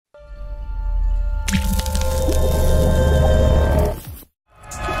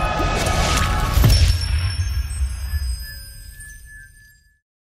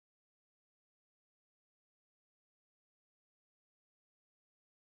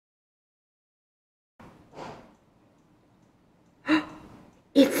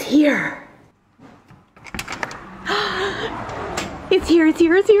It's here. It's here, it's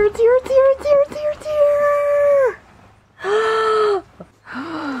here, it's here, it's here, it's here, it's here, it's here, it's here.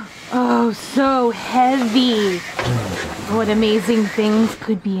 Oh, so heavy. What amazing things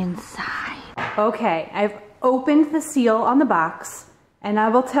could be inside. Okay, I've opened the seal on the box, and I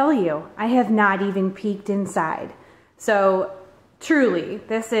will tell you, I have not even peeked inside. So truly,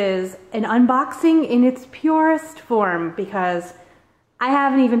 this is an unboxing in its purest form because I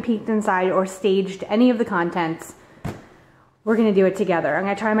haven't even peeked inside or staged any of the contents. We're gonna do it together. I'm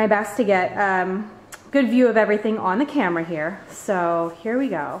gonna try my best to get good view of everything on the camera here. So here we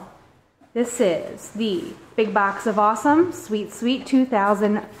go. This is the Big Box of Awesome Sweet Sweet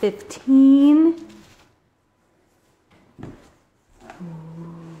 2015.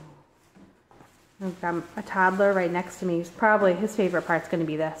 I've got a toddler right next to me. He's probably, his favorite part's gonna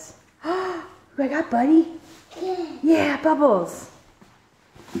be this. Who I got, buddy? Yeah, Bubbles.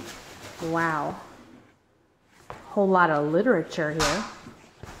 Wow. Whole lot of literature here.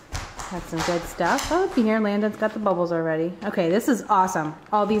 Got some good stuff. Oh, looky here, Landon's got the bubbles already. Okay, this is awesome.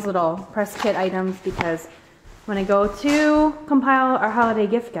 All these little press kit items, because when I go to compile our holiday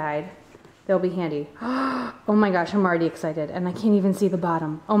gift guide, they'll be handy. Oh my gosh, I'm already excited, and I can't even see the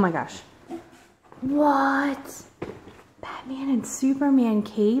bottom. Oh my gosh. What? Batman and Superman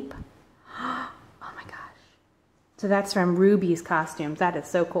cape? Oh my gosh. So that's from Ruby's Costumes. That is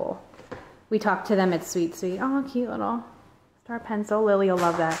so cool. We talked to them at Sweet Sweet. Oh, cute little star pencil. Lily will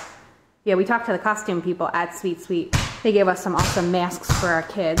love that. Yeah, we talked to the costume people at Sweet Sweet. They gave us some awesome masks for our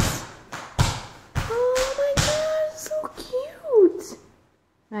kids. Oh my gosh, so cute.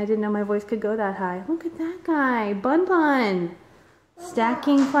 I didn't know my voice could go that high. Look at that guy, Bun Bun.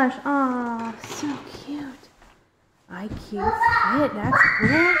 Stacking flesh. Oh, so cute. IQ fit, that's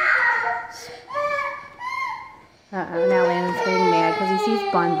cool. Uh-oh, now Landon's getting mad because he sees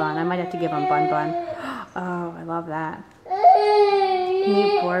Bun Bun. I might have to give him Bun Bun. Oh, I love that.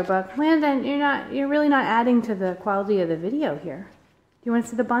 Neat board book. Landon, you're really not adding to the quality of the video here. Do you want to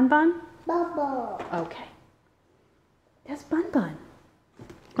see the Bun Bun? Bubble. Okay. That's Bun Bun.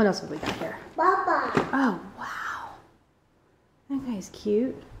 What else have we got here? Bubble. Oh, wow. That guy's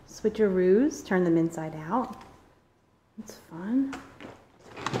cute. Switcheroos. Turn them inside out. That's fun.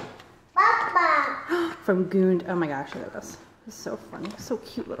 Bubble. From Goond. Oh my gosh, look at this. This is so funny. So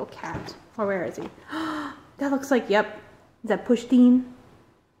cute little cat. Oh, where is he? That looks like, yep. Is that Pushteen?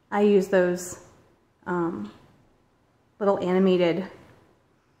 I use those little animated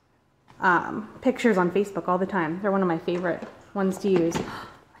pictures on Facebook all the time. They're one of my favorite ones to use.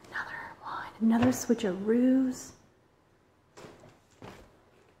 Another one. Another Switcheroos.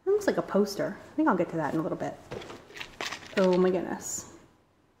 It looks like a poster. I think I'll get to that in a little bit. Oh my goodness.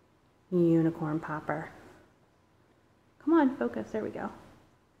 Unicorn popper. Come on, focus. There we go.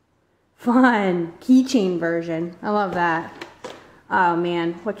 Fun. Keychain version. I love that. Oh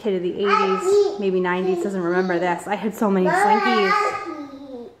man, what kid of the 80s, maybe 90s doesn't remember this? I had so many Slinkies.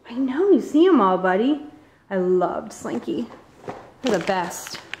 I know, you see them all, buddy. I loved Slinky. They're the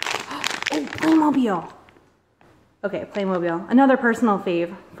best. Oh, Playmobil. Okay, Playmobil. Another personal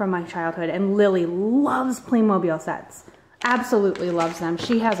fave from my childhood, and Lily loves Playmobil sets. Absolutely loves them.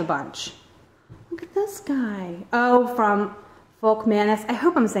 She has a bunch. Look at this guy. Oh, from Folkmanis. I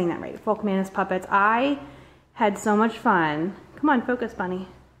hope I'm saying that right. Folkmanis Puppets. I had so much fun. Come on, focus, bunny.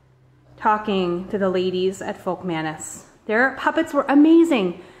 Talking to the ladies at Folkmanis. Their puppets were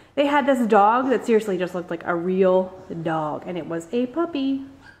amazing. They had this dog that seriously just looked like a real dog, and it was a puppy.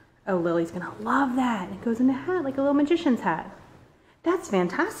 Oh, Lily's gonna love that. It goes in a hat, like a little magician's hat. That's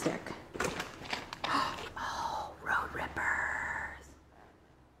fantastic. Oh, Road Rippers.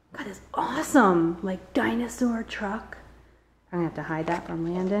 God, it's awesome. Like dinosaur truck. I'm gonna have to hide that from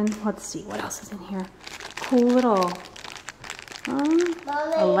Landon. Let's see, what else is in here? Cool little,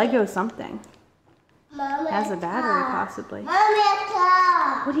 a Lego something. Has a battery, possibly.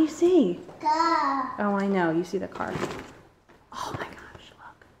 What do you see? Car. Oh, I know. You see the car. Oh my gosh,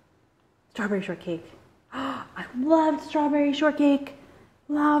 look. Strawberry shortcake. I loved strawberry shortcake.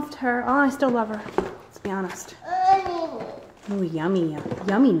 Loved her. Oh, I still love her. Let's be honest. Ooh, yummy.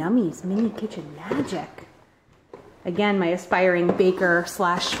 Yummy nummies. Mini kitchen magic. Again, my aspiring baker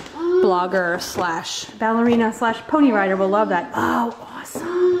slash blogger slash ballerina slash pony rider will love that. Oh,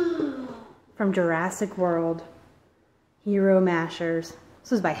 awesome. From Jurassic World. Hero Mashers.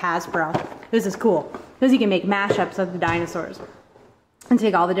 This is by Hasbro. This is cool. Because you can make mashups of the dinosaurs. And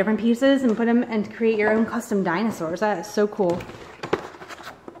take all the different pieces and put them and create your own custom dinosaurs. That is so cool.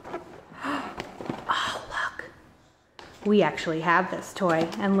 Oh, look. We actually have this toy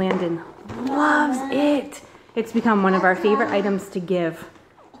and Landon loves it. It's become one of our favorite items to give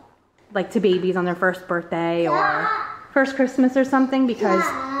like to babies on their first birthday or first Christmas or something, because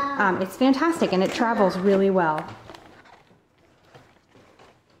it's fantastic and it travels really well.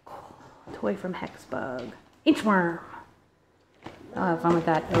 Cool. Toy from Hexbug. Inchworm. I'll have fun with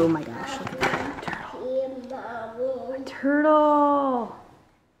that. Oh my gosh, look at that turtle. A turtle.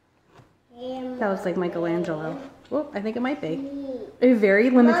 That looks like Michelangelo. Well, I think it might be. A very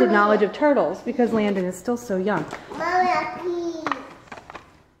limited knowledge of turtles because Landon is still so young. Mommy.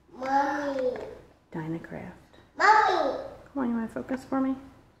 Dynacraft. Mommy. Come on, you want to focus for me?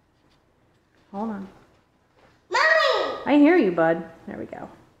 Hold on. Mommy. I hear you, bud. There we go.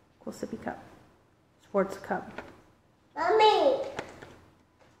 Cool sippy cup. Sports cup. Mommy.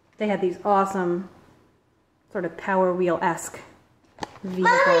 They had these awesome sort of Power Wheel-esque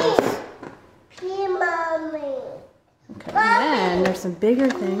vehicles. Mommy. Okay, and then there's some bigger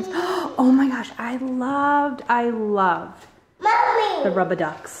things. Oh my gosh, I loved Mommy. the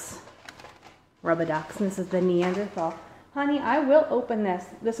Rubber-Ducks. Rubber-Ducks, and this is the Neanderthal. Honey, I will open this.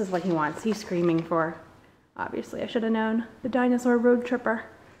 This is what he wants. He's screaming for, obviously I should have known, the Dinosaur Road Tripper.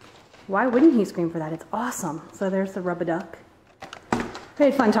 Why wouldn't he scream for that? It's awesome. So there's the Rubber-Duck. We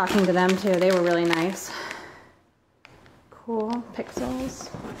had fun talking to them too. They were really nice. Cool. Pixels.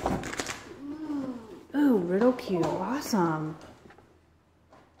 Ooh, Riddle Cube. Awesome.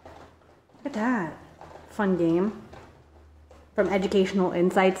 Look at that. Fun game. From Educational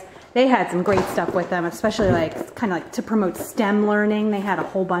Insights. They had some great stuff with them, especially like kind of like to promote STEM learning. They had a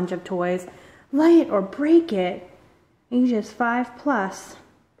whole bunch of toys. Light or Break It. Ages 5+.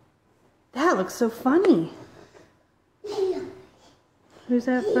 That looks so funny. Who's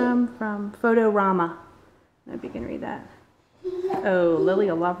that from? From Photorama. I hope you can read that. Oh, Lily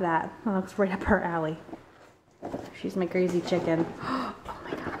will love that. That looks right up her alley. She's my crazy chicken. Oh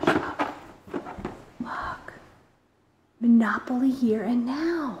my gosh, look. Monopoly Here and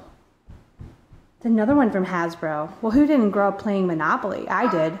Now. It's another one from Hasbro. Well, who didn't grow up playing Monopoly? I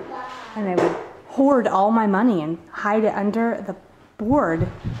did. And I would hoard all my money and hide it under the board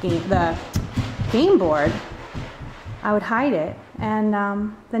game, the game board. I would hide it and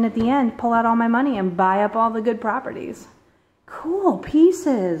then at the end pull out all my money and buy up all the good properties. Cool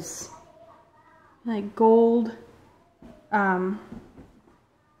pieces, like gold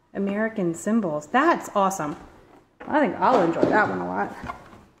American symbols. That's awesome. I think I'll enjoy that one a lot.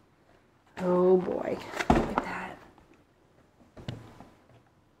 Oh boy, look at that.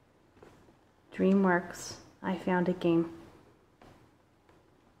 DreamWorks I Found It game.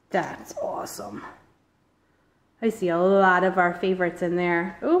 That's awesome. I see a lot of our favorites in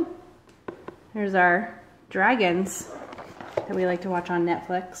there. Ooh, there's our dragons that we like to watch on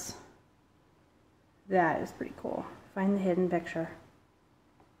Netflix. That is pretty cool. Find the Hidden Picture.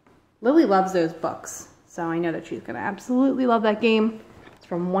 Lily loves those books, so I know that she's gonna absolutely love that game. It's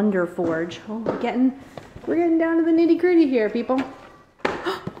from Wonder Forge. Oh, we're getting down to the nitty gritty here, people.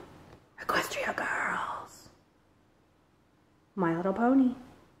 Equestria Girls. My Little Pony.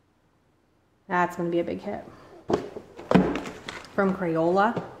 That's gonna be a big hit. From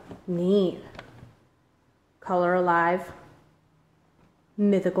Crayola. Neat. Color Alive.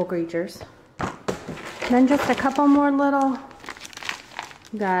 Mythical Creatures. And then just a couple more little.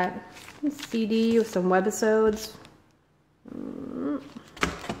 Got a CD with some webisodes.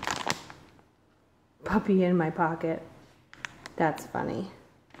 Puppy in My Pocket. That's funny.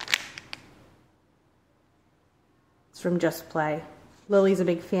 It's from Just Play. Lily's a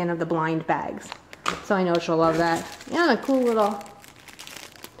big fan of the blind bags, so I know she'll love that. Yeah, a cool little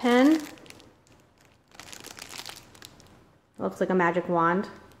pen. Looks like a magic wand.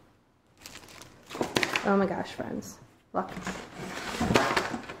 Oh my gosh, friends. Look.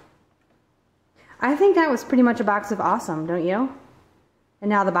 I think that was pretty much a box of awesome, don't you? And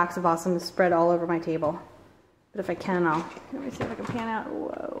now the box of awesome is spread all over my table. But if I can, let me see if I can pan out.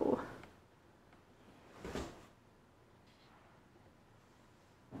 Whoa.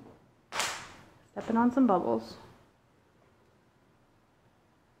 Stepping on some bubbles.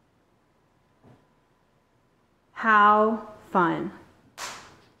 How fun.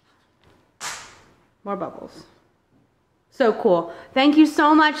 More bubbles. So cool. Thank you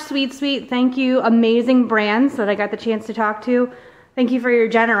so much, Sweet Sweet. Thank you, amazing brands that I got the chance to talk to. Thank you for your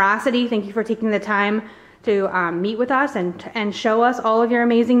generosity. Thank you for taking the time to meet with us and show us all of your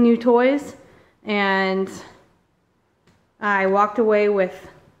amazing new toys. And I walked away with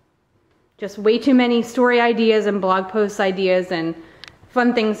just way too many story ideas and blog post ideas and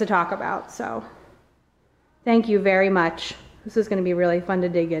fun things to talk about. So thank you very much. This is going to be really fun to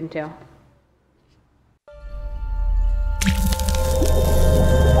dig into.